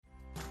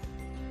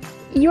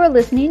You're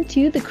listening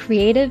to the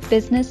Creative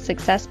Business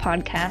Success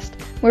Podcast,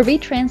 where we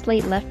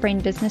translate left-brain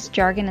business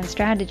jargon and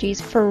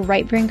strategies for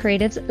right-brain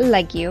creatives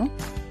like you.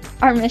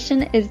 Our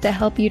mission is to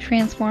help you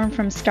transform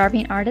from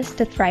starving artist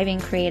to thriving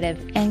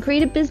creative and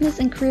create a business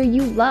and career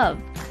you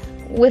love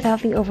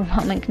without the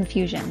overwhelming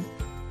confusion.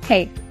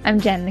 Hey, I'm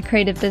Jen, the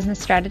creative business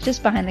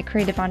strategist behind the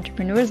Creative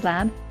Entrepreneurs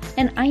Lab,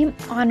 and I am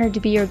honored to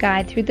be your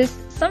guide through this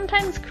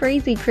sometimes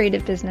crazy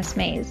creative business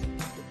maze.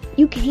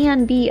 You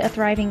can be a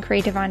thriving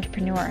creative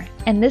entrepreneur,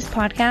 and this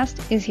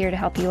podcast is here to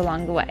help you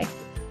along the way.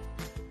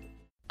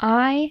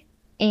 I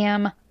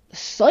am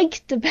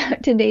psyched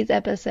about today's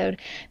episode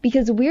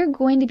because we're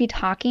going to be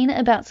talking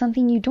about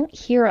something you don't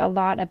hear a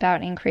lot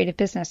about in creative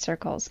business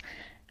circles: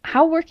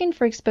 how working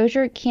for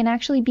exposure can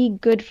actually be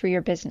good for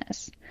your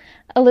business.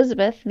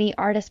 Elizabeth, the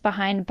artist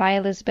behind By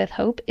Elizabeth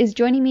Hope, is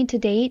joining me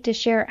today to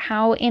share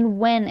how and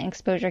when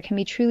exposure can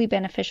be truly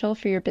beneficial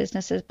for your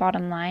business's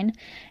bottom line,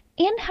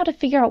 and how to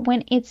figure out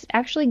when it's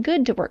actually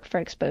good to work for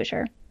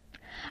exposure.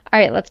 All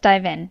right, let's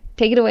dive in.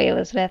 Take it away,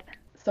 Elizabeth.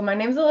 So my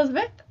name's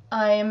Elizabeth.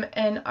 I'm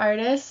an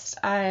artist.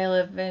 I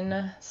live in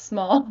a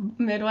small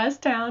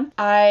Midwest town.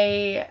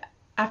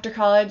 After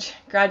college,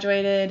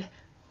 graduated,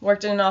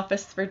 worked in an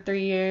office for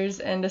 3 years,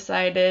 and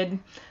decided it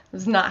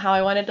was not how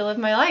I wanted to live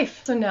my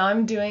life. So now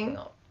I'm doing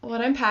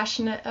what I'm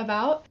passionate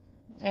about.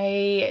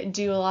 I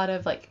do a lot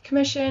of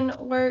commission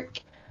work.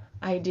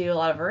 I do a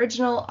lot of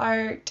original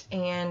art,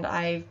 and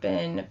I've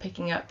been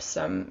picking up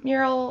some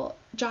mural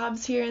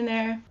jobs here and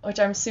there, which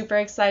I'm super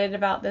excited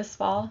about this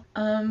fall.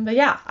 But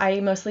yeah,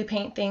 I mostly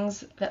paint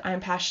things that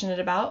I'm passionate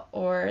about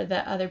or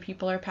that other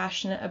people are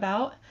passionate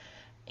about.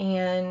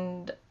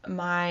 And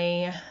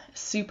my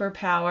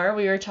superpower,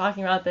 we were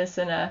talking about this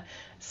in a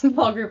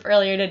small group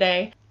earlier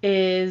today,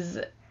 is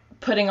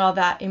putting all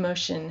that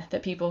emotion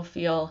that people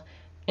feel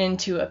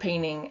into a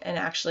painting and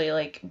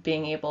actually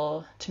being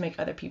able to make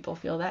other people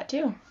feel that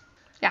too.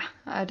 Yeah,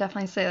 I would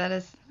definitely say that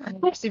is one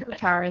of your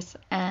superpowers.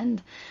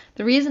 And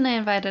the reason I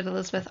invited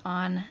Elizabeth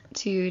on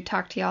to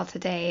talk to y'all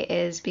today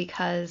is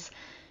because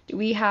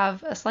we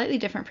have a slightly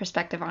different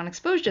perspective on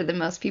exposure than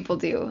most people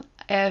do.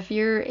 If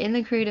you're in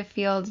the creative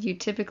field, you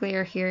typically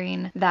are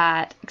hearing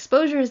that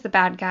exposure is the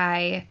bad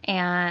guy,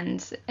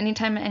 and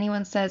anytime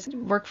anyone says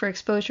work for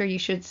exposure, you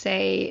should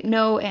say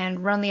no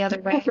and run the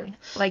other way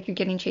like you're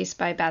getting chased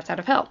by bats out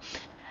of hell.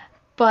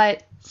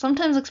 But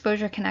sometimes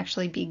exposure can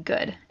actually be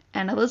good.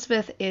 And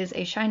Elizabeth is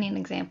a shining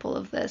example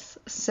of this.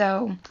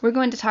 So we're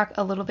going to talk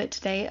a little bit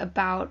today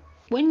about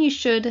when you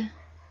should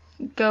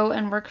go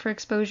and work for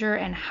exposure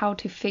and how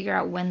to figure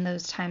out when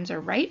those times are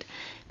right,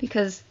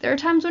 because there are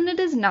times when it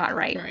is not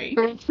right to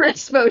work for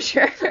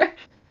exposure.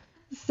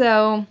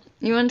 So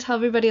you want to tell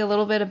everybody a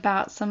little bit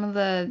about some of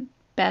the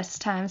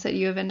best times that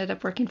you have ended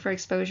up working for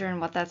exposure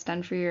and what that's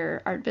done for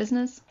your art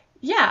business?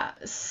 Yeah,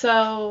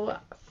 so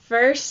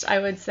first I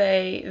would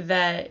say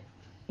that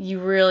you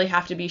really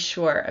have to be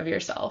sure of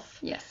yourself.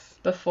 Yes.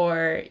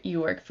 Before you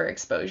work for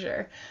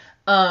exposure,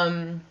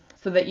 so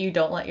that you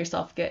don't let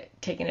yourself get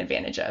taken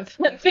advantage of,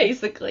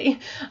 basically.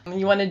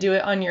 You want to do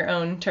it on your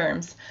own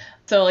terms.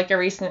 So a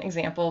recent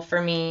example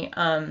for me,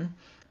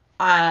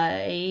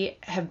 I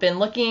have been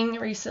looking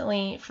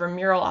recently for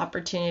mural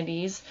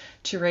opportunities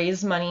to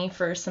raise money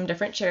for some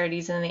different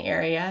charities in the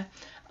area.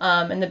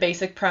 And the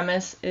basic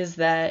premise is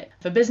that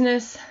if a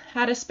business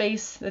had a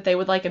space that they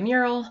would like a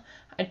mural,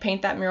 I'd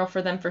paint that mural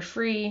for them for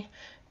free,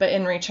 but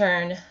in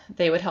return,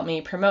 they would help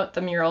me promote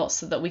the mural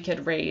so that we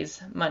could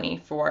raise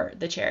money for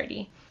the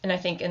charity. And I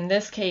think in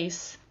this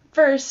case,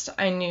 first,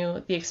 I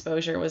knew the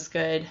exposure was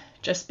good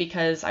just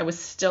because I was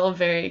still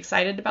very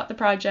excited about the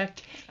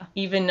project,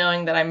 even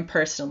knowing that I'm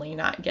personally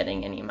not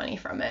getting any money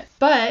from it.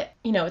 But,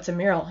 it's a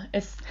mural.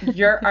 It's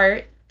your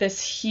art,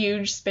 this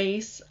huge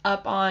space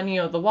up on,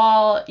 the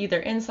wall, either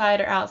inside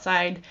or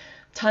outside.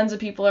 Tons of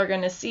people are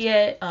going to see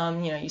it.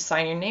 You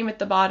sign your name at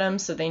the bottom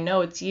so they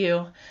know it's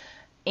you.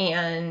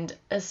 And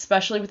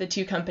especially with the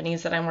two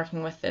companies that I'm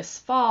working with this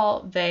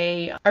fall,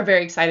 they are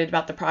very excited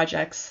about the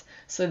projects.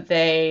 So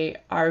they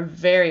are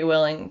very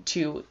willing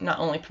to not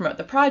only promote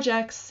the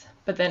projects,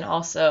 but then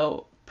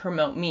also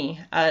promote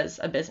me as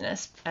a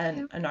business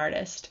and an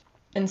artist.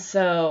 And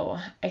so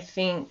I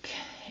think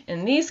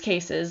in these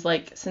cases,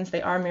 since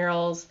they are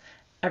murals,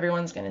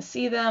 everyone's going to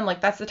see them.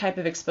 That's the type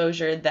of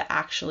exposure that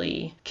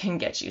actually can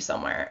get you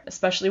somewhere.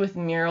 Especially with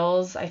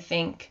murals, I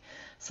think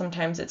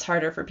sometimes it's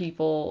harder for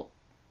people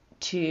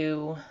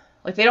to,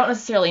 they don't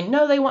necessarily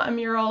know they want a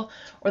mural,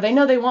 or they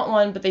know they want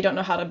one, but they don't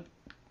know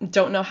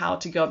how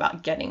to go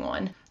about getting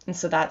one. And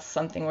so that's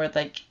something where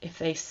if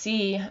they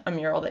see a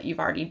mural that you've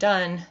already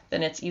done,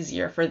 then it's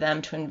easier for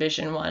them to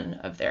envision one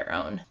of their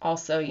own.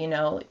 Also,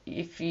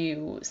 if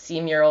you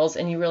see murals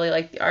and you really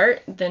like the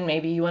art, then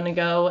maybe you want to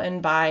go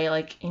and buy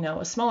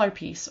a smaller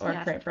piece or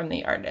print from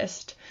the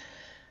artist.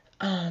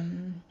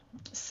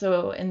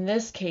 So in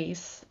this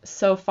case,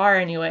 so far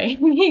anyway,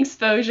 the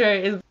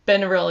exposure has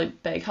been a really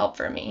big help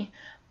for me.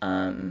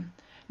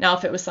 Now,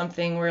 if it was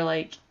something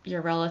where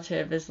your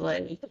relative is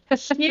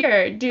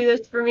here, do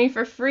this for me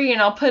for free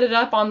and I'll put it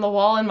up on the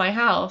wall in my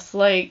house,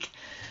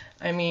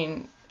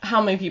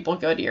 how many people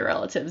go to your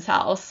relative's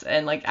house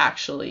and like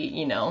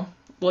actually,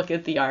 look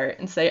at the art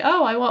and say,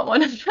 oh, I want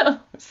one of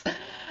those.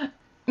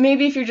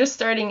 Maybe if you're just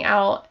starting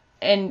out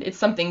and it's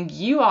something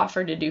you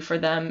offer to do for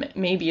them,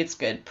 maybe it's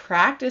good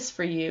practice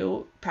for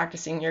you,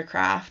 practicing your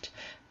craft,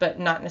 but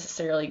not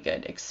necessarily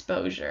good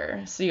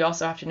exposure. So you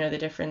also have to know the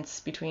difference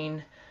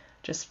between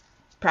just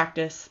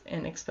practice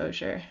and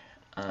exposure.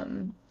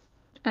 And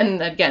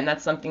again,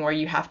 that's something where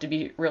you have to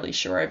be really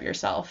sure of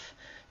yourself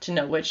to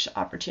know which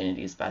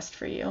opportunity is best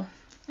for you.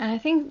 And I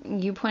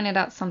think you pointed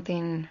out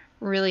something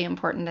really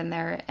important in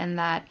there, and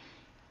that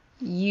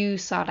you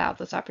sought out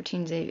those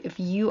opportunities. If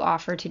you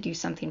offer to do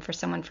something for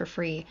someone for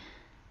free,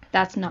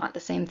 that's not the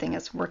same thing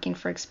as working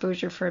for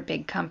exposure for a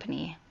big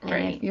company. Right.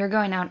 And if you're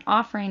going out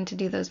offering to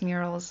do those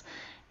murals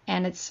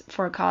and it's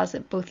for a cause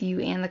that both you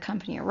and the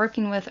company are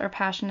working with are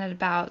passionate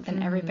about,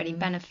 then everybody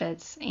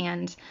benefits.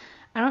 And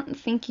I don't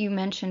think you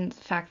mentioned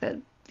the fact that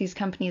these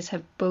companies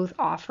have both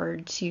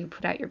offered to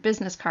put out your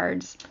business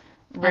cards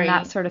and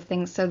that sort of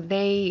thing. So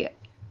they,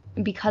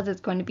 because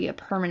it's going to be a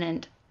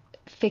permanent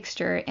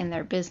fixture in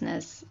their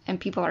business and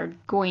people are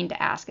going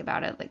to ask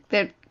about it,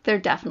 like they're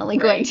definitely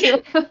going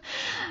to.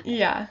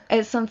 Yeah.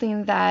 It's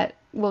something that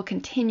will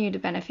continue to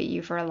benefit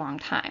you for a long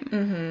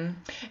time.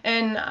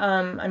 And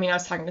I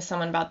was talking to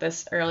someone about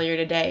this earlier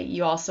today.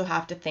 You also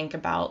have to think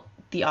about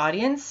the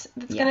audience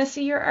that's going to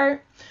see your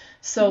art.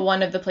 So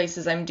one of the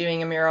places I'm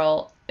doing a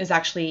mural is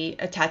actually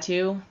a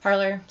tattoo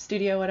parlor,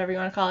 studio, whatever you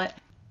want to call it.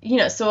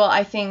 So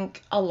I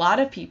think a lot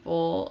of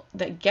people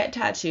that get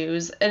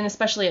tattoos, and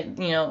especially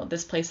at,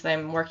 this place that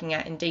I'm working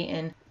at in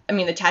Dayton,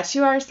 the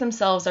tattoo artists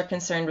themselves are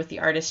concerned with the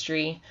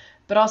artistry,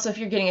 but also if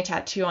you're getting a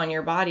tattoo on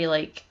your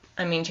body,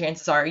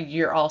 chances are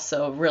you're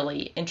also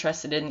really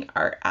interested in the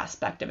art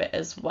aspect of it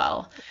as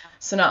well.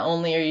 So not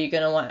only are you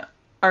going to want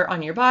art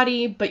on your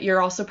body, but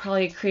you're also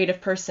probably a creative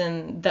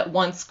person that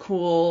wants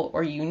cool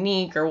or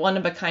unique or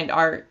one-of-a-kind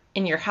art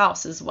in your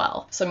house as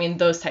well. So,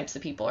 those types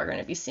of people are going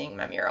to be seeing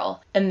my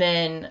mural. And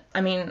then,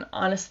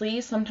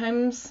 honestly,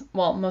 sometimes,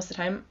 most of the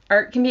time,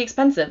 art can be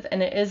expensive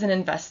and it is an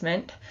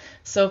investment.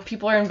 So if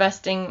people are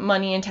investing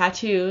money in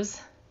tattoos,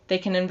 they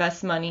can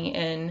invest money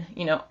in,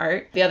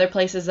 art. The other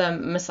place is a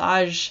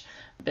massage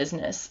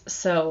business.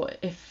 So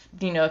if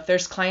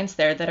there's clients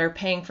there that are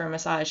paying for a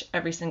massage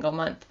every single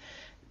month,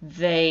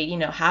 they,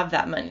 have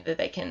that money that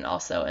they can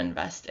also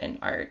invest in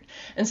art.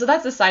 And so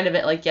that's the side of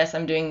it. Like, yes,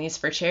 I'm doing these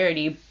for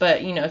charity,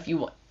 but, if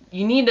you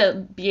need to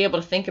be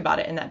able to think about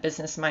it in that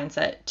business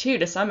mindset too,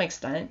 to some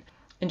extent,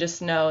 and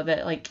just know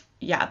that,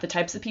 the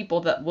types of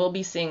people that will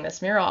be seeing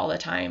this mural all the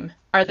time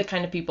are the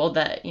kind of people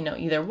that,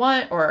 either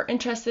want or are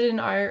interested in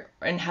art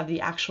and have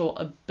the actual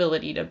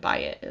ability to buy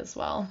it as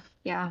well.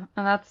 Yeah,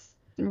 and that's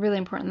really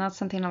important. That's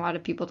something a lot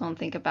of people don't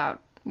think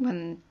about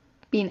when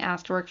being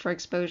asked to work for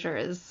exposure.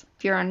 Is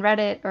if you're on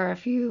Reddit or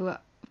if you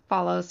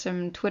follow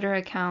some Twitter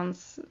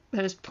accounts,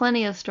 there's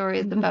plenty of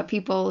stories about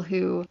people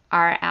who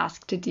are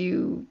asked to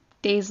do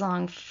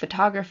days-long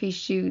photography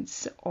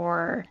shoots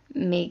or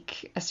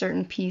make a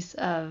certain piece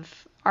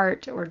of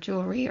art or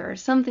jewelry or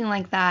something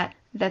like that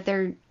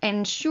they're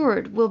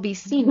ensured will be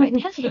seen by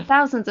tens of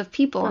thousands of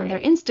people on their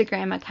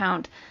Instagram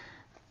account.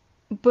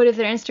 But if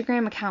their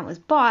Instagram account was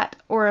bought,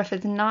 or if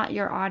it's not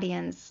your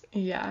audience,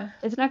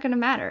 it's not going to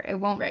matter. It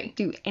won't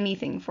do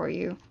anything for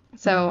you.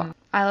 So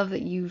I love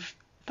that you've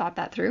thought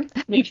that through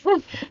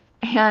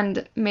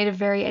and made a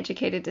very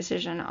educated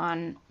decision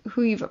on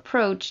who you've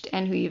approached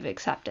and who you've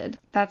accepted.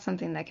 That's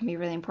something that can be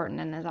really important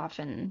and is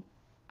often,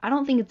 I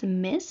don't think it's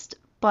missed,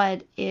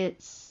 but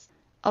it's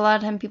a lot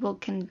of time people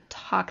can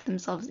talk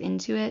themselves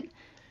into it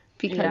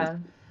because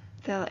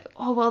they're like,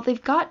 oh, well,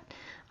 they've got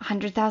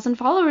 100,000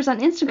 followers on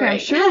Instagram.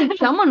 Surely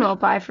someone will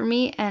buy for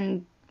me.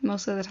 And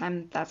most of the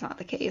time, that's not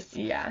the case.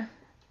 Yeah.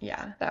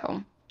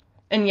 So.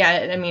 And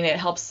it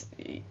helps.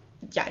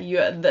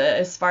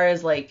 As far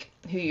as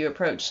who you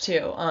approach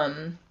too.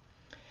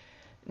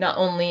 Not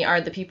only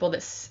are the people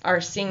that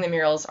are seeing the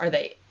murals, are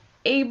they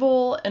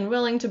able and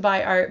willing to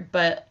buy art,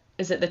 but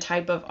is it the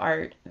type of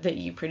art that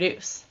you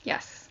produce?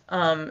 Yes.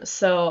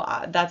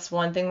 So that's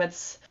one thing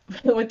that's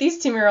with these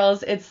two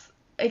murals. It's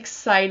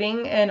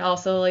exciting and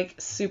also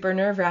super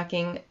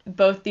nerve-wracking.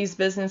 Both these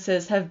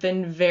businesses have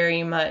been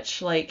very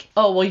much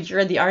oh, well,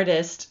 you're the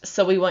artist,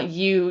 so we want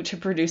you to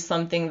produce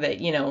something that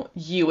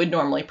you would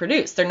normally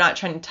produce. They're not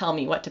trying to tell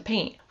me what to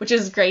paint, which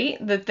is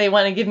great that they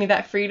want to give me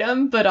that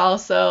freedom, but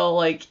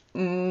also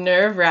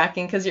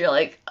nerve-wracking because you're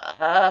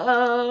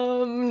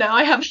now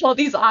I have all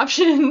these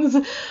options.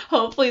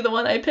 Hopefully the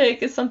one I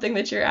pick is something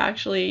that you're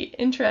actually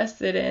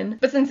interested in.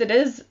 But since it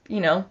is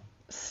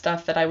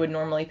stuff that I would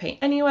normally paint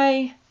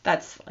anyway,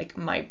 that's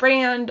my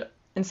brand,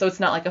 and so it's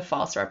not a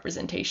false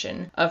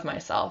representation of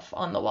myself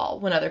on the wall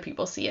when other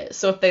people see it.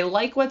 So if they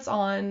like what's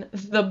on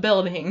the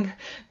building,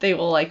 they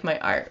will like my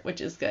art, which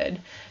is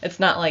good. It's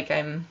not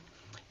I'm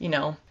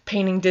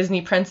painting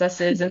Disney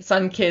princesses in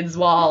some kid's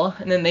wall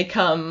and then they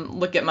come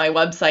look at my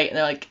website and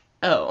they're like,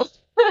 oh,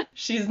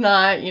 she's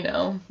not,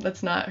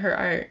 that's not her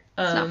art.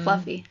 It's not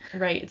fluffy.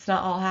 Right, it's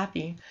not all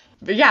happy.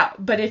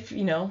 But if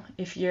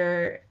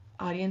you're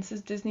audience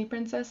is Disney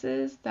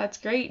princesses, that's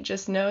great.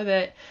 Just know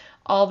that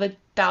all the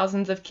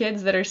thousands of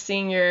kids that are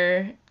seeing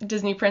your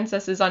Disney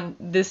princesses on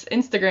this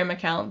Instagram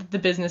account that the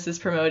business is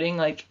promoting,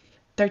 like,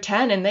 they're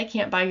 10 and they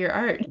can't buy your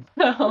art.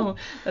 So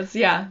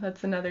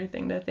that's another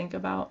thing to think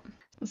about.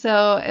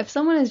 So if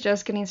someone is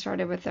just getting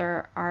started with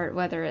their art,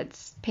 whether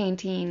it's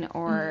painting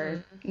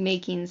or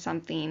making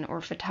something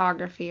or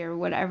photography or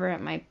whatever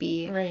it might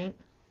be, right,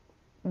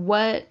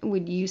 what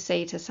would you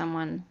say to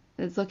someone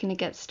that's looking to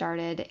get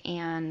started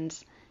and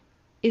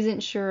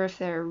isn't sure if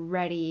they're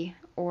ready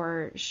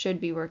or should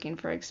be working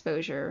for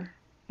exposure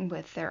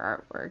with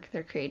their artwork,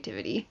 their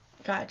creativity?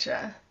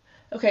 Gotcha.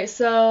 Okay,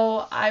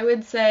 so I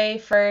would say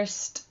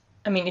first,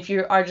 I mean, if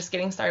you are just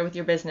getting started with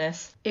your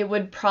business, it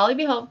would probably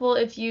be helpful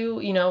if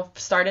you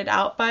started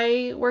out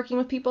by working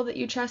with people that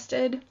you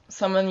trusted,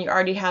 someone you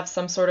already have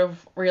some sort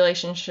of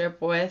relationship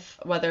with,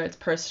 whether it's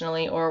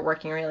personally or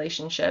working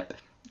relationship,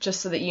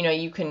 just so that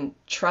you can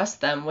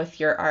trust them with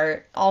your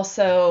art.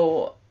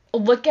 Also,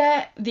 look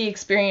at the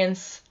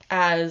experience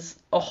as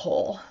a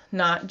whole,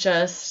 not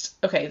just,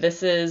 okay,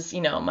 this is,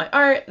 my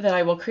art that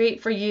I will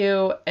create for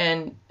you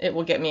and it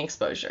will get me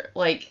exposure.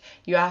 Like,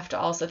 you have to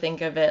also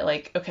think of it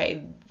like,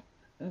 okay,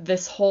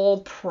 this whole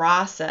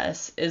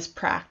process is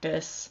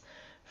practice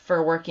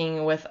for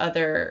working with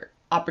other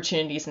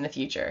opportunities in the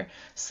future.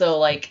 So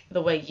like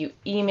the way you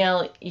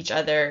email each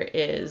other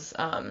is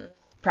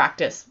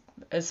practice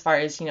as far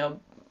as,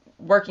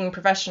 working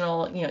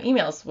professional,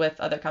 emails with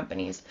other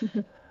companies.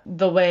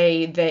 The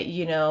way that,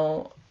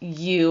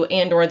 you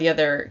and or the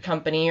other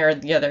company or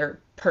the other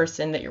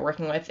person that you're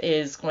working with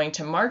is going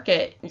to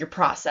market your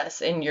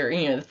process and your,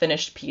 the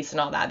finished piece and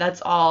all that.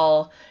 That's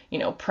all,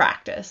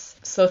 practice.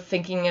 So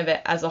thinking of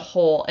it as a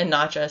whole and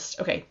not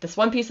just, okay, this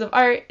one piece of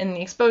art and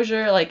the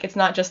exposure, like it's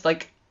not just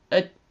like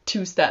a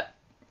 2-step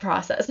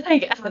process, I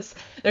guess.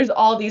 There's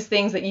all these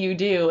things that you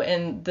do,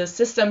 and the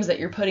systems that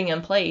you're putting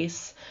in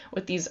place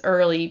with these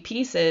early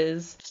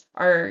pieces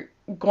are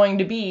going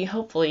to be,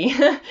 hopefully,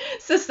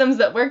 systems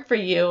that work for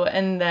you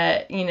and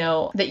that,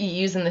 that you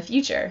use in the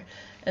future.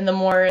 And the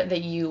more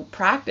that you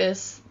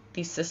practice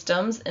these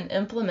systems and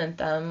implement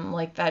them,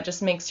 like that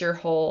just makes your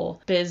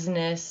whole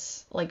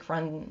business like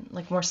run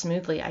like more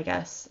smoothly, I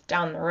guess,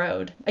 down the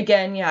road.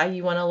 Again, yeah,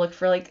 you want to look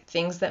for like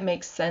things that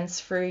make sense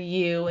for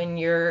you and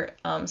your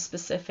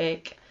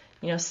specific,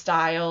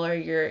 style or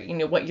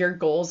your, what your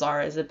goals are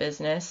as a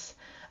business.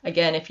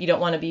 Again, if you don't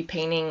want to be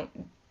painting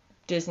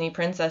Disney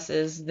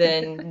princesses,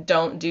 then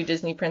don't do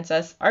Disney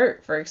princess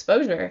art for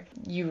exposure.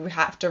 You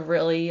have to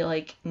really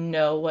like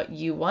know what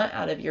you want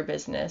out of your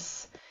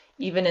business,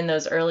 even in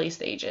those early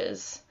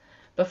stages,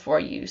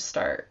 before you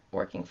start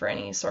working for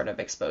any sort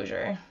of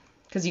exposure,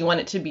 because you want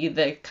it to be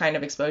the kind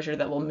of exposure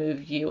that will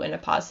move you in a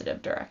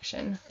positive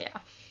direction. Yeah.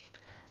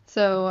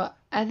 So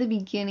at the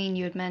beginning,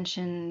 you had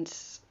mentioned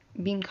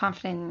being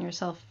confident in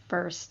yourself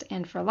first,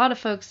 and for a lot of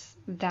folks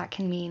that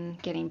can mean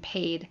getting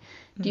paid.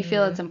 Do you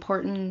feel it's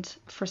important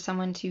for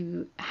someone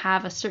to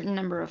have a certain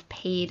number of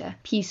paid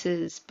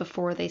pieces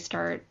before they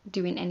start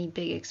doing any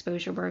big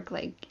exposure work?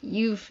 Like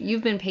you've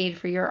been paid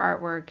for your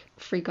artwork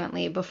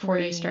frequently before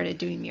you started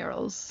doing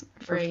murals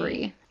for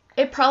free.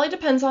 It probably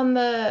depends on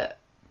the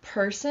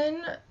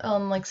person,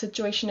 like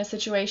situation to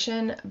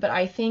situation, but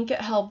I think it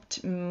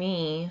helped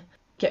me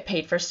get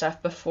paid for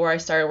stuff before I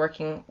started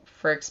working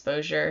for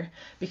exposure,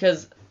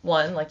 because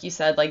one, like you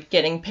said, like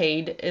getting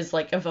paid is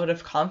like a vote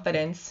of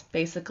confidence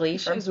basically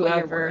from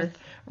whoever,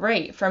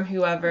 right, from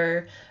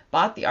whoever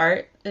bought the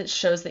art. It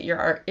shows that your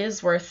art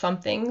is worth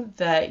something,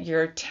 that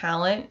your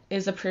talent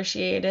is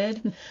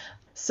appreciated.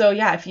 So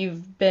yeah, if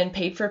you've been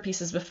paid for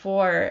pieces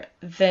before,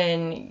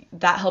 then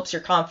that helps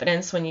your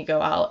confidence when you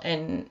go out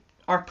and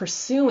are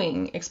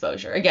pursuing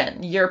exposure.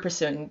 Again, you're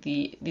pursuing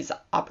these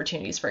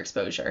opportunities for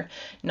exposure,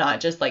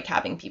 not just like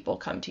having people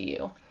come to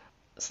you.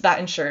 So that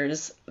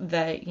ensures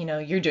that,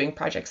 you're doing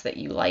projects that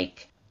you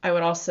like. I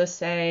would also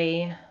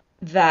say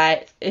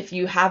that if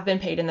you have been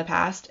paid in the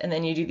past and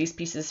then you do these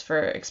pieces for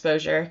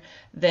exposure,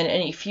 then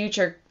any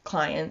future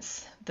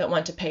clients that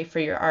want to pay for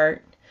your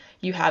art,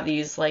 you have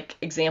these like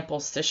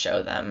examples to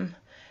show them.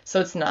 So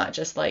it's not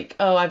just like,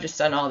 oh, I've just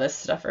done all this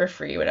stuff for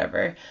free,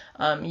 whatever.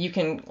 You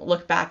can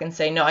look back and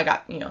say, no, I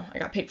got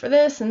paid for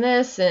this, and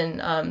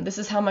this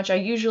is how much I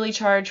usually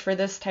charge for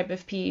this type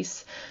of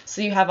piece.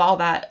 So you have all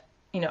that,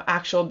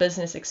 actual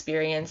business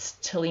experience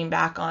to lean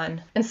back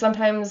on. And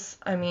sometimes,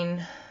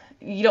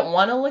 you don't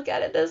want to look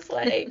at it this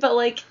way, but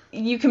like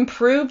you can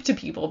prove to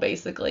people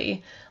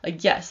basically,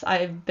 like, yes,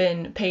 I've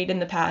been paid in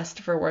the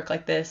past for work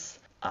like this.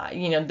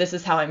 This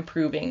is how I'm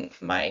proving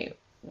my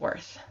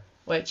worth,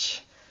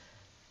 which,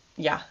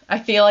 yeah, I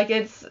feel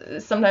like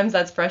sometimes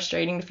that's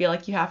frustrating to feel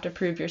like you have to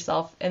prove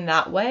yourself in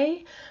that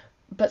way,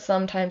 but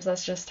sometimes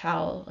that's just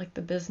how like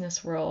the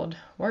business world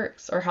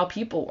works, or how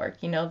people work,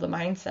 the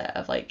mindset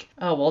of like,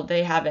 oh, well,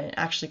 they haven't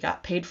actually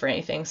got paid for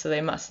anything, so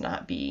they must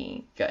not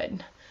be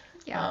good.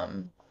 Yeah.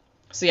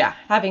 So yeah,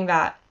 having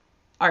that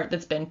art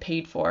that's been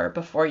paid for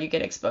before you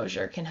get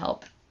exposure can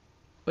help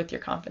with your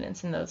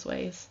confidence in those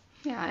ways.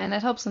 Yeah, and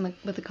it helps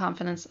with the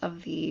confidence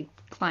of the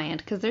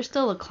client, because they're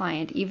still a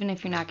client, even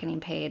if you're not getting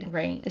paid.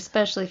 Right.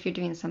 Especially if you're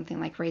doing something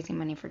like raising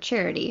money for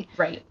charity.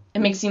 Right. It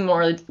makes you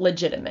more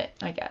legitimate,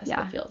 I guess,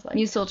 Yeah. it feels like.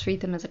 You still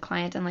treat them as a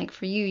client, and like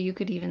for you, you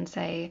could even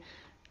say,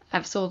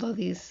 I've sold all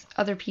these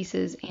other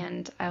pieces,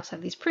 and I also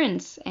have these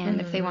prints, and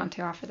if they want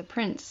to offer the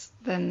prints,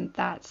 then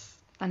that's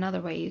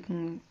another way you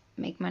can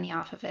make money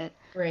off of it.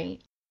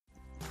 Right.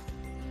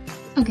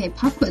 Okay,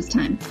 pop quiz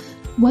time.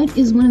 What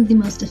is one of the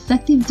most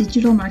effective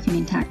digital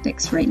marketing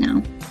tactics right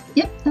now?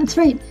 Yep, that's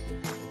right.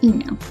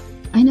 Email.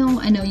 I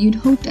know, you'd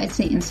hoped I'd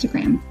say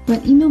Instagram,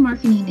 but email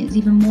marketing is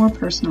even more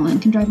personal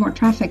and can drive more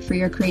traffic for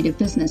your creative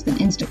business than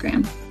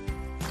Instagram.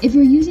 If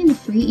you're using the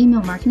free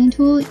email marketing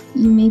tool,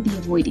 you may be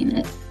avoiding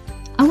it.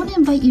 I want to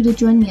invite you to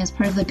join me as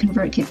part of the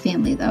ConvertKit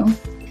family, though.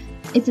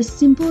 It's a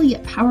simple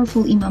yet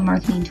powerful email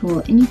marketing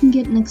tool, and you can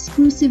get an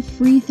exclusive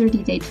free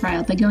 30-day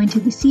trial by going to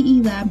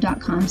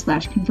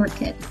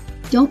thecelab.com/ConvertKit.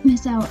 Don't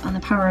miss out on the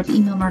power of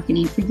email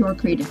marketing for your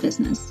creative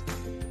business.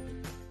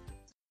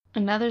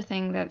 Another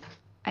thing that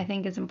I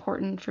think is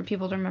important for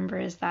people to remember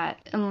is that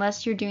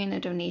unless you're doing a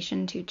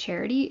donation to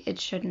charity, it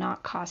should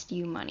not cost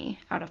you money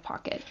out of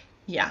pocket.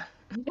 Yeah.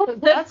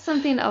 That's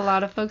something a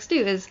lot of folks do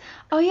is,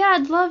 oh yeah,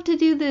 I'd love to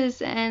do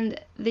this,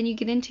 and then you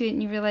get into it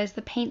and you realize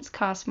the paints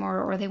cost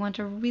more, or they want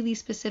a really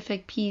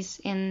specific piece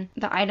in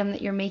the item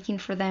that you're making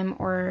for them,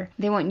 or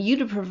they want you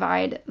to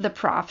provide the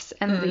props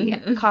and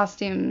the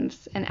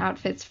costumes and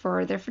outfits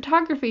for their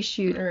photography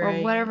shoot, or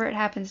whatever it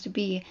happens to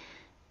be,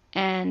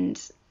 and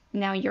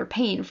now you're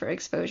paying for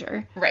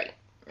exposure. Right.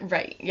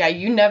 Yeah,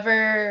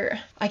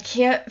 I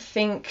can't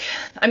think,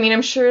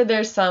 I'm sure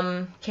there's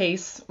some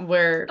case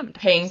where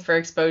paying for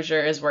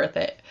exposure is worth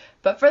it,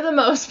 but for the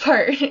most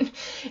part,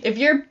 if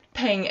you're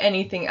paying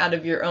anything out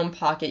of your own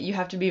pocket, you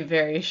have to be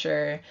very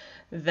sure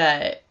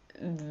that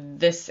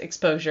this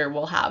exposure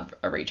will have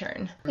a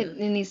return. It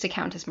needs to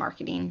count as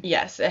marketing.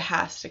 Yes, it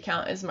has to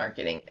count as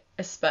marketing,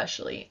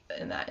 especially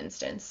in that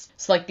instance.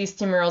 So like these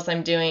 2 murals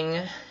I'm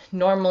doing,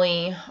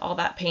 normally all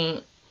that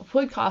paint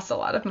would cost a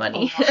lot of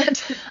money.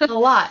 A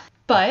lot.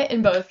 But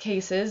in both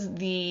cases,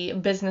 the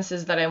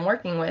businesses that I'm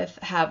working with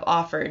have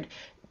offered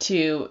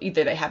to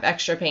either they have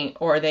extra paint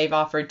or they've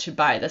offered to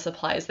buy the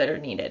supplies that are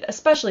needed,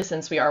 especially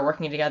since we are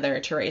working together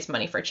to raise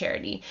money for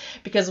charity,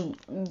 because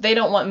they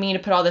don't want me to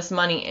put all this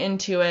money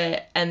into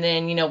it and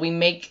then, we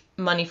make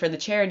money for the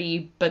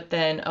charity, but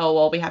then,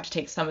 we have to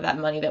take some of that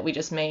money that we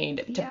just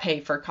made to pay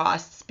for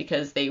costs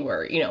because they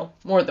were,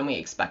 more than we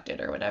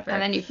expected or whatever.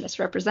 And then you've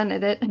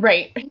misrepresented it.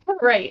 Right.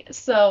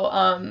 So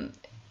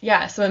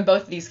in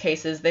both of these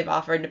cases, they've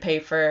offered to pay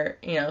for,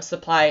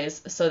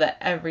 supplies so that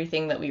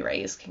everything that we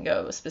raise can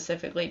go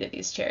specifically to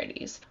these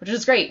charities, which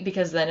is great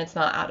because then it's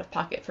not out of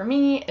pocket for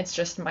me. It's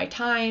just my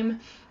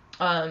time.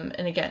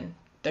 And again,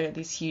 there are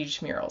these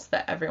huge murals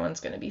that everyone's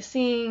going to be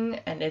seeing,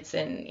 and it's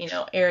in,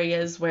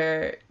 areas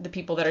where the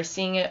people that are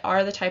seeing it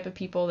are the type of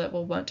people that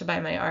will want to buy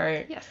my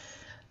art. Yes.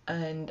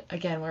 And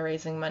again, we're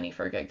raising money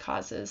for good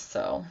causes,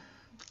 so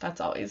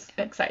that's always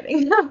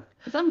exciting.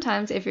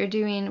 Sometimes if you're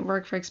doing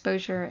work for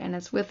exposure and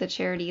it's with the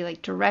charity,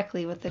 like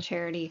directly with the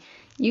charity,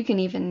 you can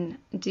even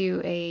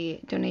do a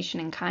donation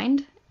in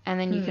kind, and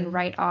then you can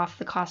write off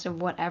the cost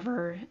of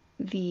whatever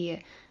the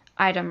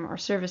item or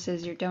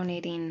services you're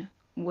donating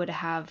would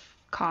have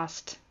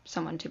cost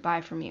someone to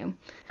buy from you.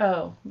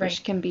 Oh, right.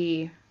 Which can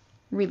be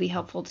really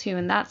helpful too.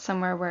 And that's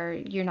somewhere where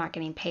you're not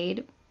getting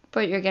paid,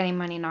 but you're getting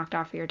money knocked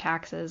off of your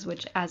taxes,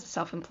 which as a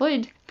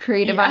self-employed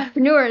creative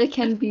entrepreneur, it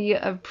can be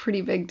a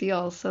pretty big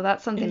deal. So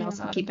that's something else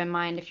to keep in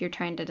mind if you're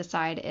trying to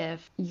decide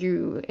if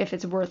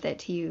it's worth it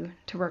to you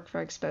to work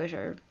for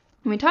exposure.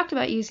 And we talked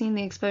about using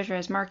the exposure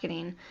as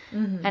marketing,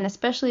 and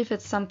especially if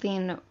it's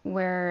something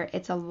where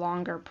it's a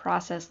longer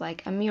process,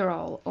 like a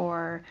mural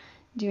or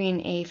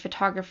doing a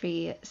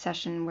photography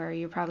session where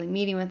you're probably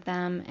meeting with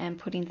them and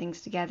putting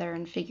things together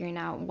and figuring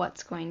out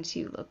what's going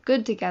to look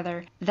good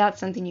together. That's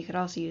something you could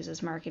also use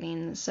as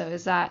marketing. So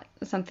is that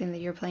something that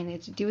you're planning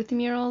to do with the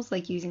murals,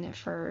 like using it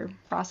for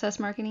process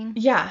marketing?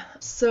 Yeah.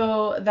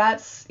 So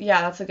that's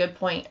a good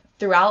point.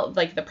 Throughout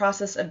like the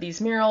process of these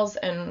murals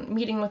and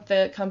meeting with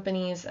the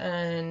companies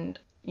and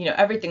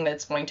everything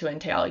that's going to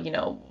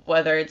entail,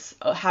 whether it's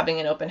having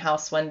an open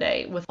house one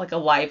day with like a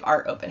live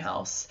art open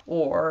house,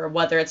 or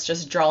whether it's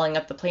just drawing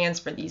up the plans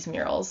for these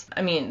murals.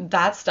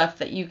 That's stuff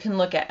that you can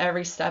look at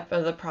every step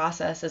of the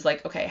process is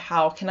like, okay,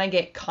 how can I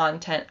get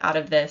content out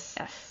of this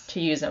to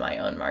use in my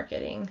own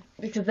marketing?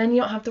 Because then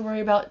you don't have to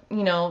worry about,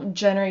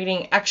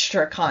 generating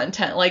extra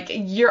content. Like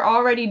you're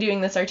already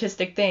doing this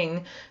artistic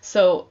thing,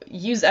 so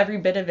use every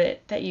bit of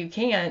it that you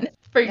can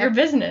for your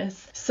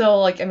business.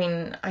 So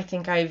I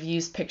think I've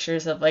used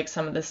pictures of like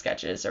some of the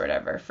sketches or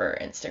whatever for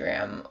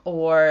Instagram,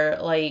 or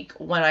like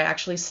when I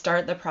actually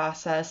start the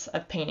process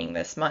of painting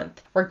this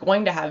month, we're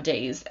going to have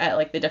days at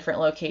like the different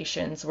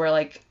locations where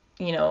like,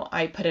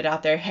 I put it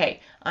out there,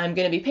 hey, I'm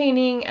going to be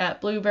painting at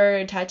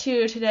Bluebird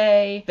Tattoo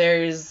today.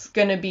 There's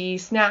going to be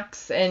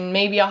snacks and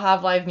maybe I'll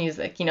have live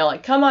music,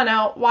 like come on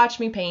out, watch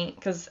me paint,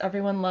 because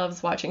everyone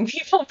loves watching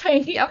people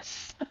paint. Yep.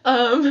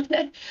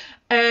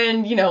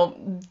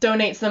 And,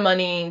 donate some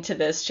money to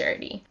this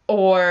charity.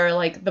 Or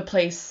like the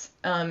place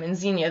in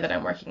Xenia that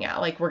I'm working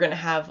at, like we're going to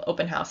have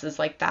open houses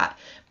like that.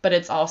 But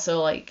it's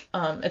also like,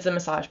 it's a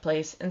massage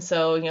place. And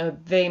so,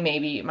 they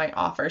maybe might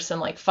offer some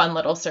like fun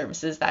little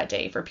services that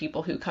day for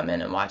people who come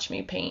in and watch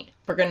me paint.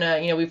 We're going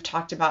to, we've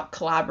talked about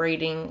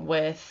collaborating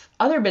with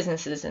other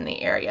businesses in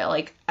the area,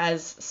 like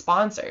as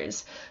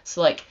sponsors.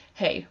 So like,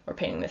 hey, we're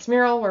painting this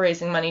mural, we're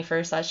raising money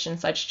for such and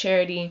such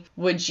charity.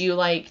 Would you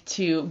like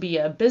to be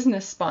a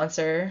business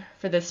sponsor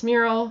for this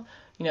mural?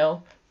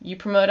 You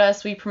promote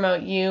us, we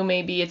promote you.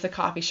 Maybe it's a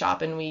coffee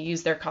shop and we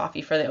use their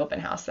coffee for the open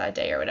house that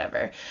day or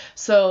whatever.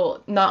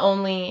 So not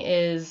only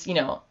is,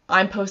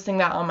 I'm posting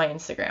that on my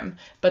Instagram,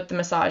 but the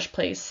massage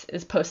place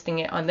is posting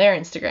it on their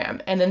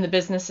Instagram. And then the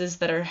businesses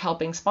that are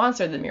helping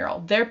sponsor the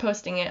mural, they're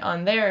posting it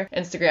on their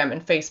Instagram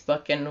and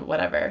Facebook and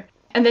whatever.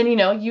 And then,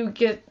 you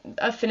get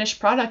a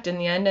finished product in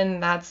the end,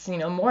 and that's,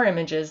 more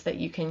images that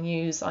you can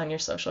use on your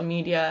social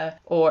media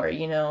or,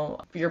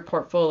 your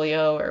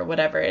portfolio or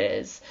whatever it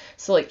is.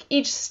 So like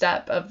each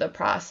step of the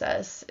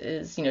process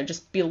is,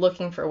 just be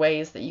looking for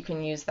ways that you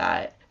can use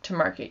that to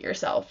market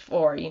yourself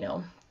or,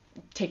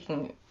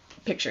 taking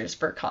pictures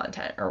for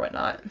content or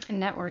whatnot.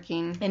 And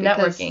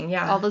networking.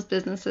 Yeah. All those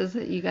businesses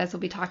that you guys will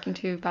be talking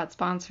to about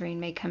sponsoring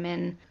may come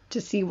in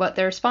to see what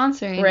they're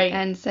sponsoring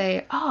and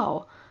say,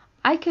 oh,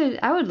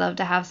 I would love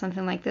to have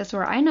something like this,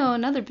 or I know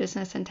another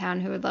business in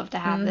town who would love to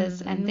have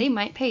this, and they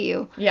might pay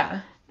you.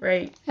 Yeah,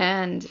 right.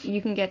 And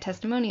you can get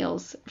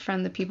testimonials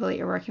from the people that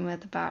you're working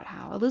with about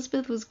how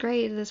Elizabeth was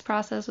great, this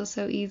process was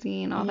so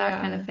easy, and all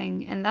that kind of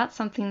thing. And that's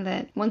something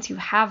that once you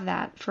have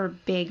that for a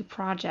big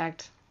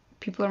project,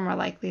 people are more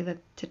likely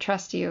to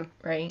trust you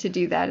to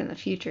do that in the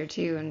future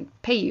too, and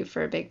pay you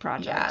for a big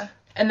project. Yeah,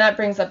 and that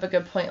brings up a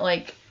good point.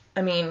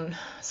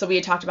 So we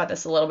had talked about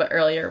this a little bit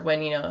earlier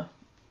when,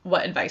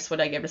 what advice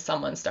would I give to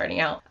someone starting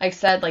out? I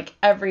said, like,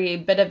 every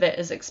bit of it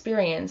is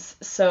experience.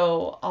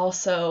 So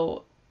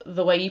also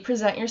the way you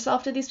present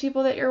yourself to these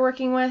people that you're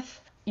working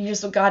with, you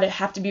just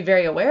have to be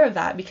very aware of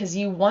that, because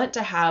you want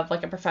to have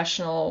like a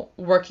professional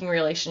working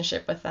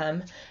relationship with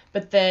them.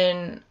 But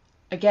then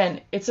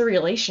again, it's a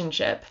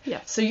relationship.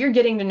 Yeah. So you're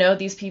getting to know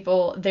these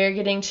people, they're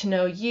getting to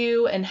know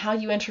you, and how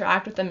you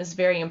interact with them is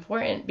very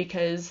important,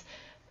 because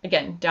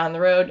again, down the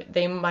road,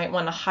 they might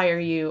want to hire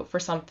you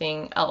for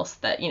something else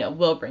that,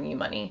 will bring you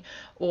money,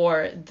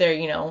 or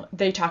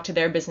they talk to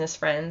their business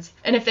friends.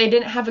 And if they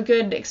didn't have a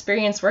good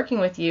experience working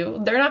with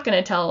you, they're not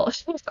going to tell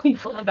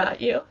people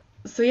about you.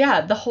 So yeah,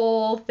 the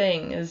whole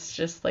thing is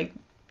just like,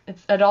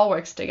 it all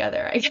works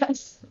together, I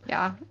guess.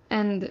 Yeah.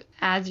 And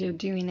as you're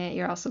doing it,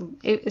 you're also,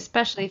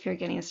 especially if you're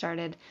getting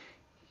started,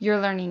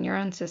 you're learning your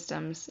own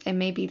systems. It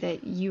may be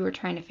that you are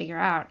trying to figure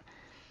out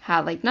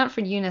how, like, not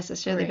for you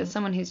necessarily, but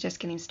someone who's just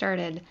getting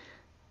started,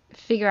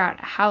 figure out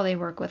how they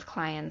work with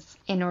clients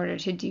in order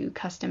to do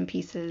custom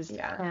pieces.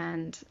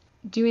 And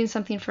doing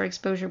something for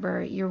Exposure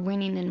where you're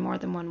winning in more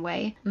than one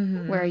way,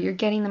 where you're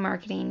getting the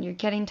marketing, you're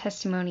getting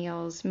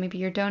testimonials, maybe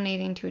you're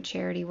donating to a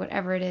charity,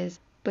 whatever it is,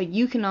 but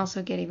you can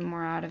also get even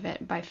more out of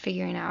it by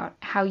figuring out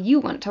how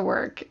you want to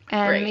work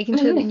and making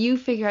sure that you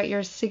figure out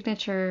your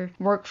signature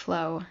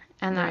workflow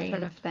and that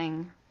sort of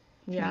thing.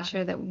 Yeah. Make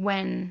sure that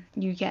when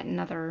you get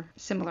another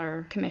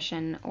similar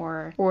commission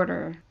or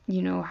order,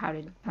 you know how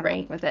to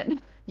work with it.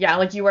 Yeah,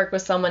 like you work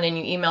with someone and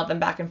you email them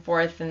back and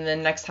forth, and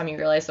then next time you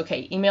realize,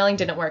 okay, emailing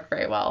didn't work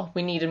very well.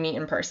 We need to meet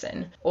in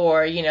person.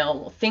 Or,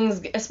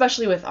 things,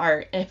 especially with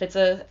art, if it's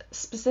a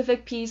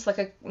specific piece, like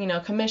a,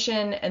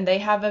 commission, and they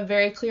have a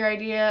very clear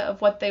idea of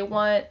what they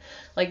want,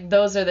 like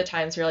those are the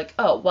times you're like,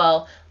 oh,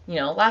 well,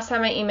 last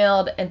time I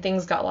emailed and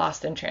things got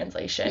lost in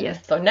translation.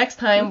 Yes. So next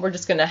time we're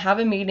just going to have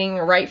a meeting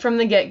right from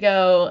the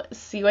get-go,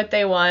 see what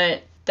they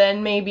want,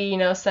 then maybe,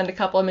 send a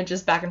couple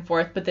images back and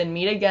forth, but then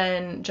meet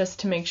again just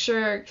to make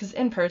sure, because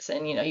in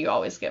person, you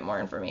always get more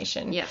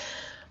information. Yeah.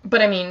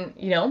 But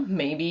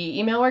maybe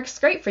email works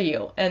great for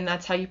you and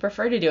that's how you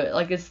prefer to do it.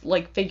 Like, it's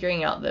like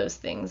figuring out those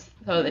things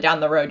so that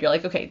down the road you're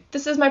like, okay,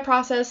 this is my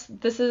process.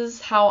 This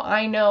is how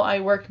I know I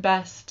work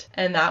best.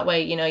 And that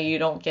way, you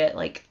don't get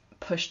like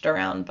pushed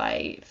around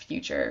by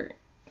future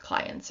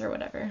clients or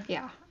whatever.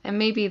 Yeah. And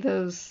maybe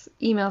those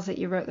emails that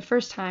you wrote the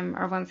first time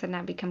are ones that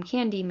now become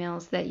canned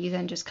emails that you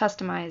then just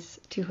customize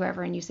to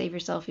whoever, and you save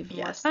yourself even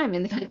more time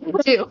in the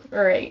future too.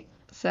 Right.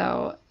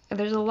 So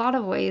there's a lot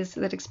of ways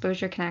that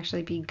exposure can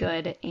actually be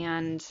good,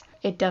 and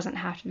it doesn't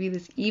have to be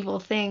this evil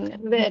thing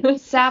that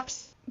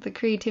saps the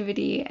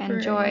creativity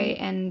and joy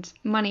and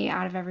money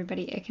out of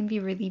everybody. It can be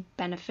really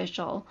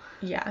beneficial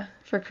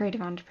for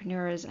creative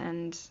entrepreneurs,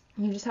 and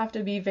you just have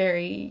to be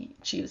very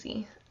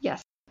choosy.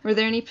 Yes. Were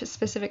there any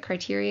specific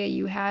criteria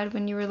you had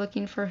when you were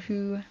looking for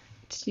who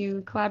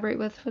to collaborate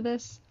with for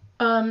this?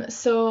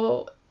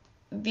 So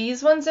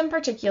these ones in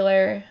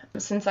particular,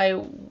 since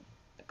I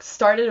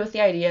started with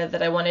the idea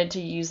that I wanted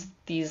to use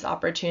these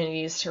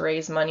opportunities to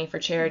raise money for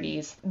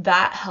charities.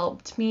 That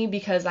helped me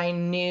because I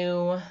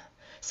knew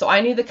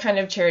the kind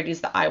of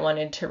charities that I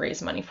wanted to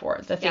raise money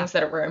for, the things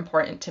that were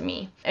important to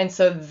me. And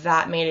so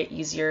that made it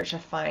easier to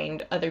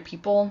find other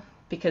people,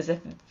 because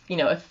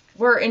if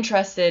we're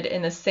interested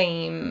in the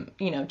same,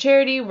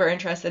 charity, we're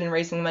interested in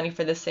raising money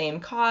for the same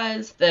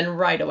cause, then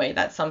right away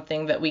that's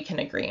something that we can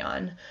agree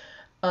on.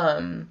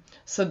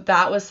 So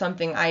that was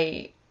something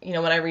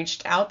when I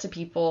reached out to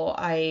people,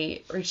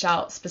 I reached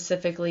out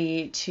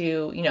specifically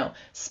to,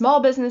 small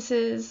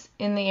businesses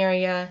in the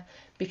area,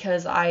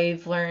 because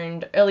I've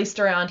learned, at least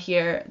around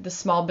here, the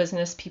small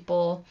business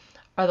people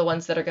are the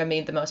ones that are going to be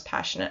the most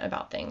passionate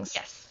about things.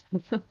 Yes.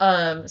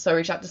 So I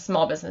reached out to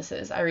small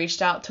businesses. I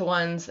reached out to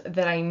ones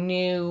that I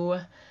knew,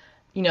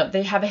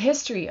 they have a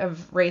history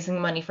of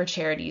raising money for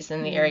charities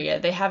in the area.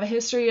 They have a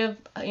history of,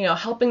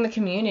 helping the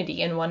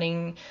community and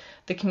wanting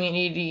the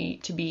community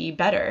to be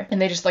better.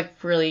 And they just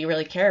really,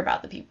 really care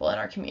about the people in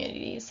our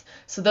communities.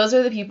 So those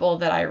are the people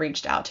that I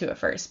reached out to at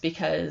first,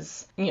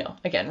 because,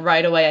 again,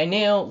 right away I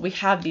knew we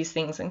have these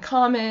things in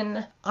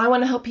common. I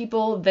want to help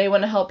people. They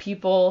want to help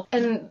people.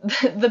 And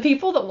the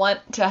people that want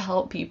to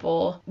help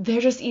people, they're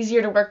just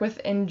easier to work with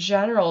in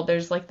general.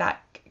 There's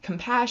that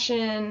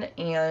compassion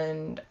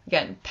and,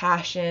 again,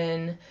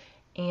 passion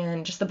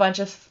and just a bunch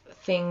of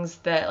things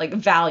that,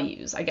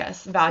 values, I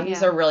guess.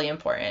 Values are really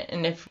important.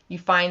 And if you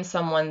find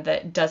someone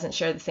that doesn't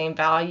share the same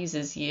values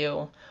as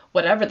you,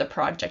 whatever the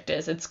project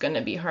is, it's going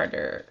to be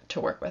harder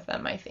to work with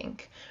them, I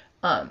think.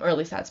 Or at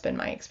least that's been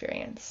my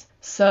experience.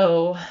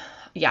 So,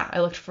 yeah,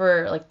 I looked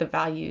for, the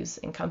values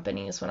in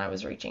companies when I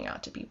was reaching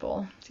out to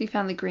people. So you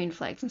found the green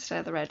flags instead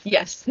of the red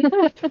flags.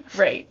 Yes.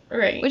 Right.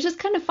 Which is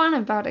kind of fun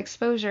about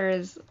exposure,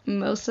 is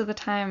most of the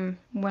time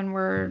when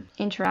we're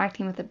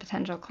interacting with a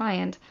potential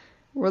client,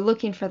 we're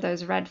looking for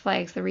those red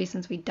flags, the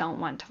reasons we don't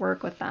want to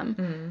work with them.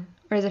 Mm-hmm.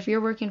 Whereas if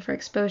you're working for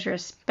exposure,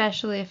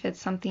 especially if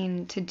it's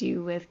something to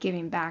do with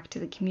giving back to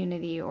the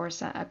community or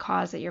a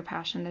cause that you're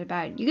passionate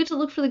about, you get to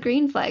look for the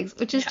green flags,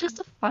 which is just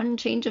a fun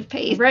change of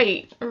pace.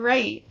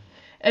 Right.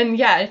 And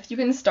yeah, if you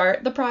can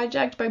start the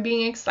project by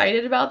being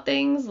excited about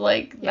things,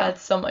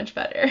 that's so much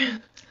better.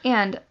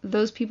 And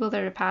those people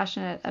that are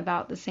passionate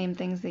about the same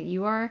things that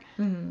you are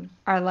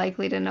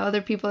likely to know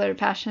other people that are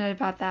passionate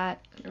about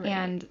that,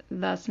 and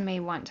thus may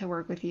want to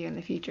work with you in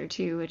the future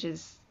too, which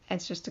is,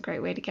 it's just a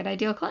great way to get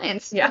ideal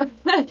clients. Yeah.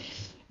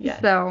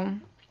 So,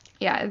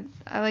 yeah,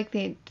 I like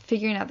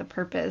figuring out the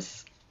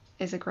purpose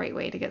is a great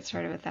way to get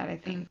started with that, I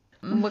think.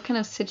 Mm-hmm. What kind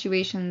of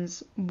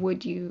situations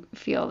would you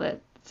feel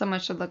that someone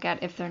should look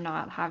at if they're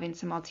not having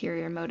some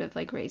ulterior motive,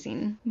 like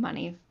raising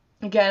money?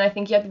 Again, I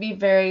think you have to be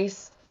very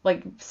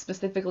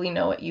specifically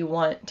know what you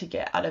want to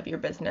get out of your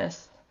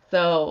business.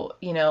 So,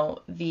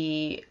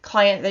 the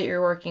client that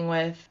you're working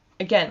with,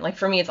 again,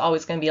 for me, it's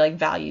always going to be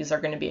values are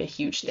going to be a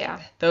huge thing.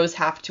 Yeah. Those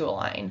have to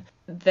align.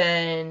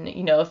 Then,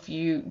 if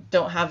you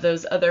don't have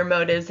those other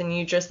motives and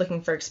you're just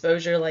looking for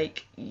exposure,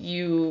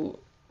 you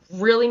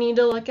really need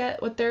to look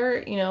at what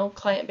their,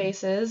 client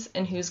base is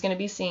and who's going to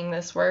be seeing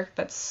this work.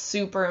 That's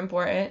super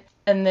important.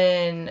 And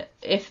then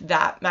if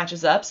that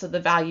matches up, so the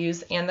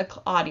values and the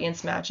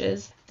audience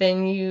matches,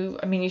 then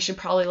you should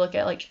probably look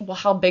at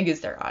how big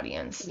is their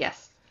audience?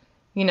 Yes.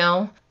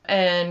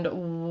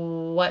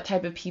 And what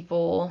type of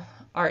people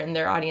are in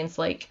their audience.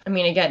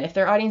 Again, if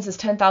their audience is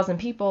 10,000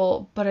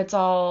 people, but it's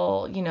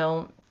all,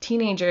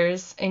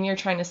 teenagers, and you're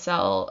trying to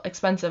sell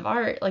expensive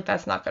art,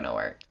 that's not going to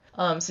work.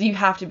 So you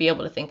have to be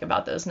able to think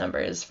about those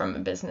numbers from a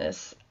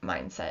business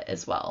mindset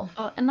as well.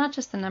 Oh, and not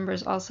just the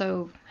numbers,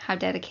 also how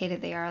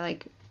dedicated they are. I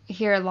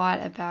hear a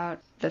lot about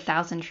the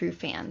 1,000 true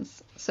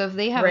fans. So if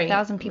they have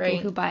 1,000 people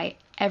who buy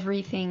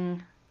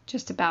everything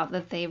just about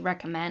that they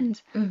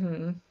recommend,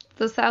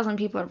 those 1,000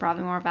 people are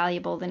probably more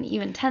valuable than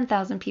even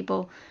 10,000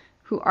 people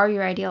who are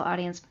your ideal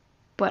audience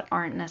but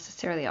aren't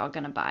necessarily all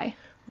going to buy.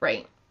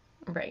 Right.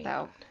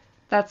 So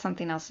that's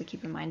something else to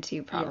keep in mind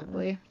too,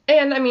 probably.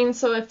 Yeah. And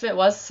so if it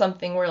was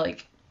something where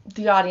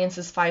the audience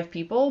is 5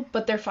 people,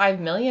 but they're 5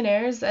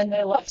 millionaires and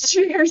they love what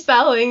you're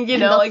selling,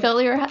 and they'll fill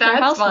their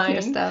house with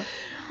your stuff.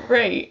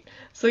 Right.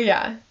 So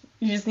yeah,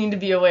 you just need to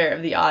be aware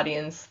of the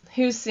audience,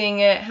 who's seeing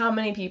it, how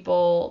many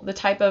people, the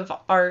type of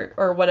art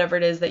or whatever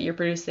it is that you're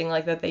producing,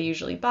 that they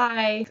usually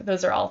buy.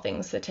 Those are all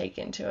things to take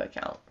into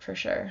account for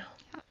sure.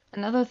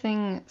 Another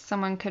thing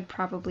someone could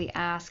probably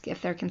ask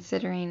if they're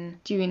considering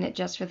doing it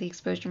just for the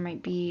exposure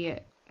might be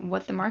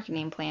what the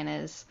marketing plan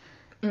is.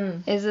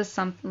 Is this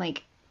something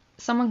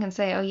someone can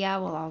say, oh yeah,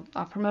 well,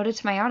 I'll promote it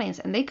to my audience,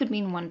 and they could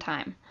mean one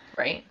time.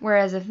 Right.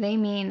 Whereas if they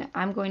mean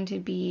I'm going to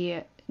be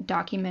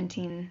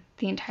documenting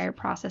the entire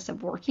process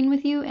of working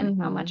with you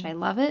and how much I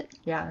love it.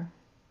 Yeah.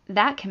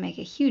 That can make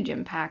a huge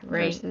impact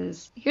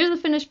versus here's the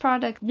finished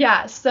product.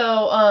 Yeah,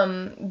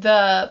 so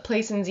the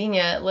place in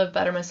Xenia, Live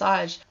Better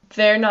Massage,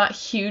 they're not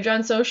huge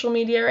on social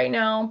media right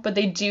now, but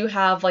they do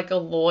have a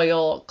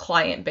loyal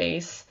client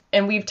base.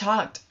 And we've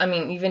talked,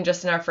 even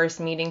just in our first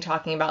meeting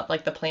talking about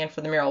the plan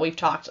for the mural, we've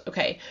talked,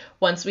 okay,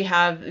 once we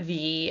have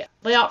the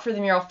layout for the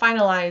mural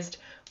finalized,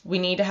 we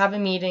need to have a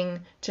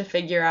meeting to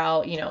figure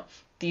out,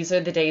 these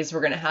are the days we're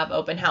going to have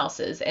open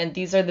houses, and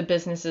these are the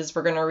businesses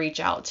we're going to reach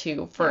out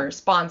to for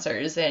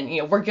sponsors, and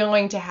we're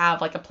going to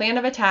have like a plan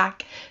of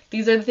attack.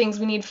 These are the things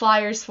we need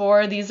flyers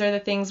for. These are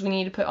the things we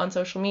need to put on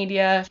social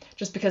media,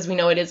 just because we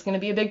know it is going to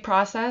be a big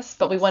process,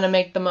 but we want to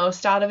make the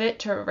most out of it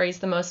to raise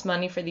the most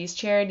money for these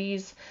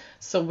charities.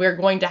 So we're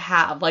going to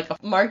have like a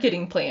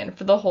marketing plan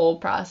for the whole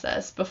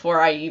process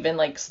before I even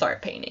like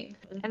start painting.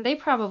 And they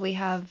probably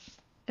have,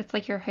 it's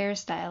like your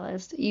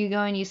hairstylist. You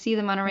go and you see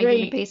them on a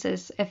regular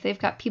basis. If they've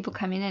got people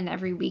coming in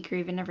every week or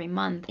even every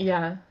month,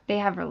 they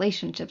have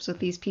relationships with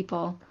these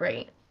people.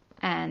 Right.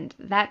 And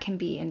that can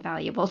be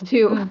invaluable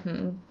too.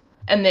 Mm-hmm.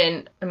 And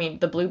then,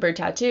 the Bluebird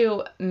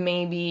Tattoo,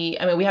 we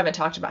haven't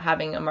talked about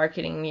having a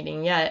marketing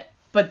meeting yet,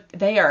 but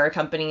they are a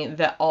company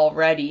that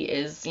already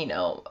is,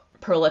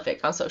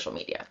 prolific on social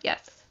media.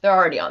 Yes. They're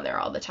already on there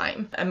all the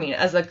time.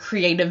 As a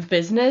creative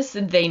business,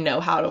 they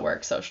know how to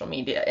work social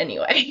media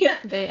anyway.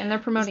 They're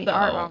promoting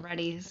art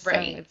already, so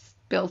it's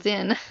built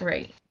in.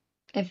 Right.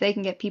 If they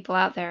can get people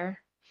out there,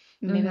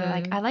 maybe they're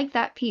like, I like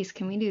that piece.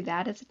 Can we do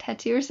that as a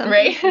tattoo or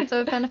something? Right.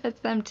 So it benefits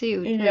them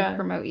too to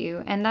promote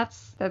you. And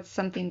that's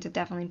something to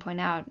definitely point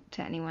out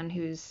to anyone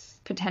who's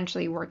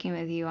potentially working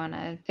with you on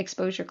a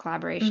exposure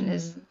collaboration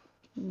is,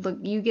 look,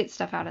 you get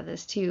stuff out of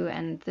this too,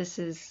 and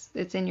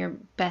it's in your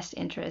best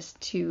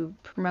interest to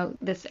promote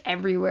this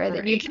everywhere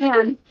that you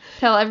can.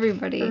 Tell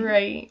everybody.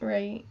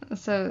 Right.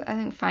 So I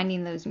think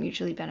finding those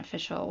mutually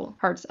beneficial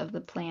parts of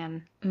the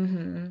plan.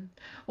 Mm-hmm.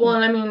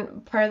 Well,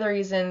 and part of the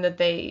reason that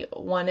they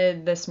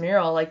wanted this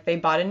mural, like they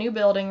bought a new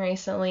building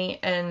recently,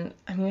 and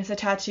it's a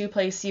tattoo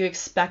place, you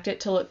expect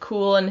it to look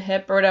cool and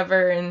hip or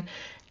whatever, and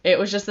it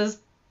was just this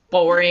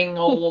boring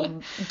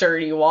old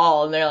dirty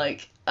wall, and they're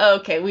like,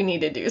 okay, we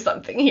need to do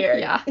something here.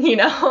 Yeah.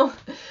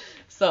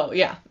 So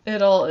yeah,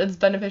 it's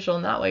beneficial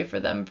in that way for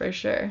them for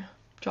sure.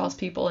 Draws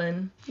people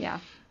in. Yeah.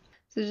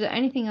 So is there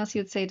anything else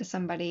you would say to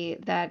somebody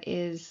that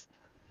is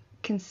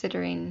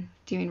considering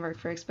doing work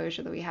for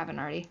exposure that we haven't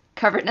already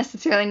covered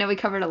necessarily? I know we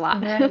covered a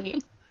lot.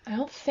 Right. I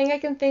don't think I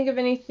can think of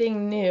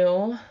anything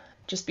new.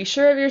 Just be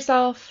sure of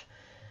yourself.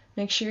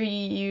 Make sure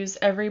you use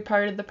every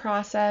part of the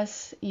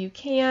process you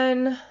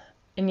can.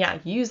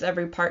 And use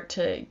every part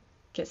to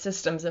get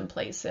systems in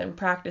place and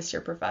practice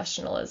your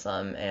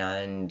professionalism.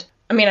 And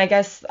I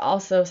guess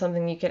also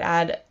something you could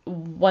add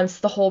once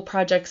the whole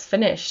project's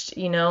finished,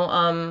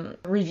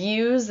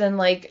 reviews and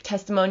like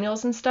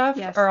testimonials and stuff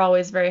are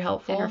always very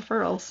helpful. And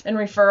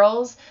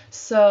referrals.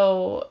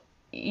 So,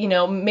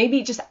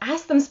 maybe just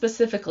ask them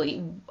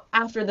specifically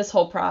after this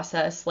whole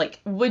process, like,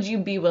 would you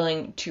be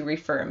willing to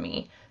refer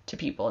me to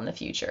people in the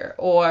future?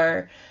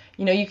 Or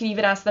you can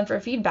even ask them for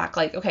feedback,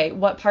 like, okay,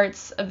 what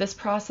parts of this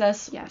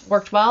process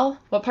worked well?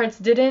 What parts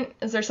didn't?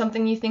 Is there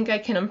something you think I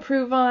can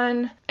improve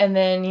on? And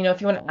then, if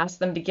you want to ask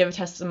them to give a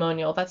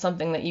testimonial, that's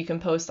something that you can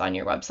post on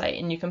your website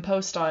and you can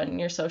post on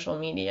your social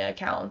media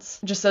accounts.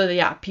 Just so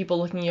that, people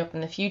looking you up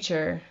in the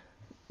future,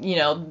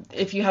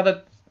 if you have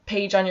a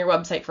page on your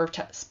website for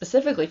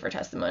specifically for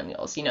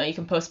testimonials, you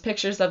can post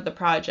pictures of the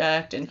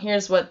project and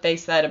here's what they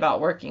said about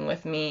working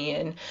with me.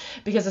 And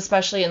because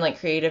especially in like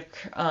creative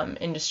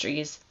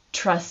industries,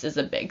 trust is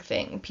a big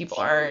thing. People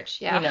aren't,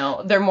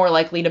 they're more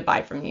likely to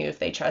buy from you if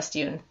they trust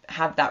you and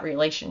have that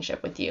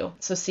relationship with you.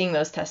 So seeing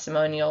those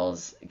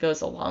testimonials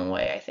goes a long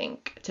way, I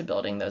think, to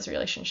building those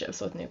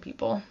relationships with new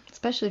people.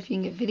 Especially if you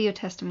can get video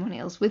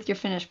testimonials with your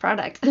finished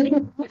product.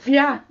 Even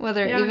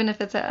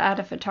if it's at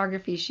a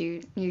photography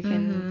shoot, you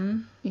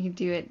can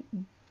do it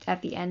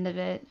at the end of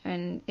it.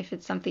 And if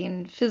it's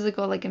something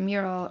physical like a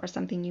mural or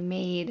something you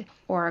made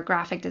or a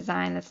graphic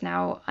design that's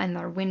now in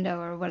their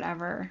window or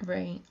whatever.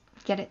 Right.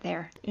 Get it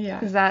there. Yeah.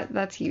 Because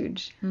that's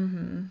huge.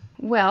 Mm-hmm.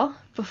 Well,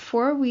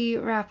 before we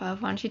wrap up,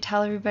 why don't you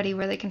tell everybody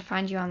where they can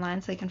find you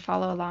online so they can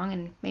follow along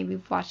and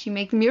maybe watch you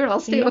make the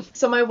murals too. Yeah.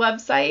 So my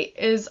website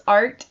is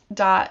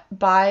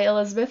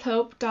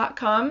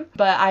art.byelizabethhope.com,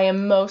 but I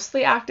am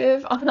mostly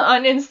active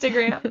on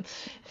Instagram.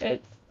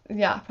 It's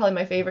probably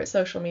my favorite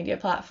social media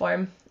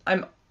platform.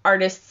 I'm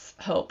Artists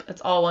Hope.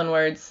 It's all one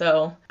word,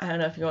 so I don't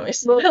know if you want me to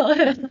spell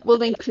it. We'll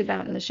link to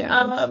that in the show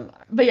notes.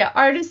 But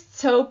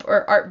Artists Hope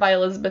or Art by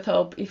Elizabeth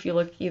Hope, if you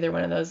look either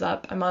one of those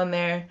up, I'm on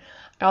there.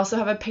 I also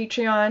have a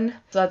Patreon,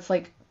 so that's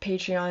like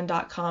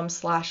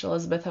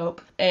patreon.com/Elizabeth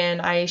Hope,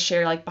 and I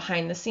share like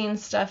behind the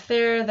scenes stuff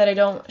there that I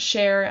don't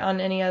share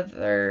on any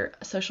other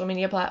social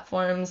media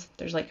platforms.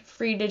 There's like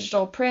free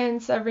digital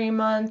prints every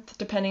month,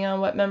 depending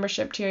on what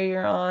membership tier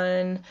you're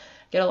on.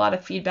 Get a lot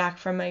of feedback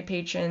from my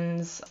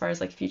patrons as far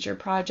as like future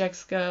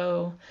projects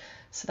go.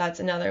 So that's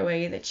another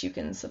way that you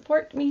can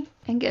support me.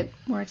 And get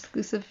more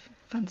exclusive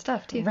fun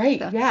stuff too. Right,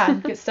 so.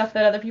 Get stuff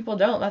that other people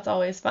don't. That's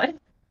always fun.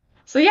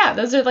 So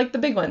those are like the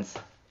big ones.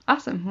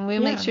 Awesome.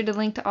 We'll make sure to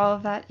link to all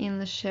of that in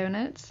the show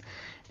notes.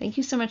 Thank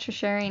you so much for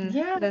sharing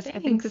this. Thanks. I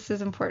think this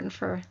is important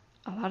for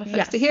a lot of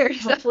folks to hear.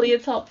 So. Hopefully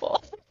it's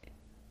helpful.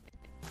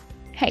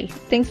 Hey,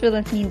 thanks for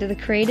listening to the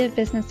Creative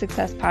Business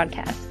Success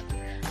Podcast.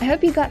 I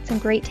hope you got some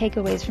great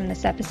takeaways from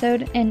this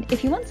episode, and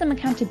if you want some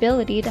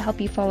accountability to help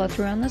you follow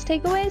through on those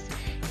takeaways,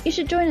 you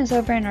should join us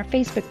over in our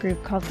Facebook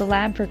group called The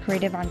Lab for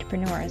Creative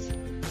Entrepreneurs.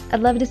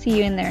 I'd love to see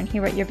you in there and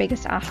hear what your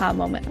biggest aha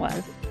moment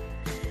was.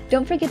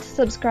 Don't forget to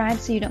subscribe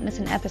so you don't miss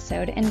an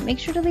episode, and make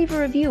sure to leave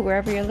a review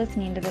wherever you're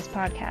listening to this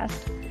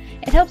podcast.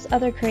 It helps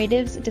other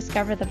creatives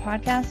discover the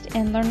podcast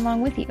and learn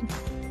along with you.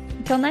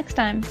 Until next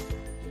time.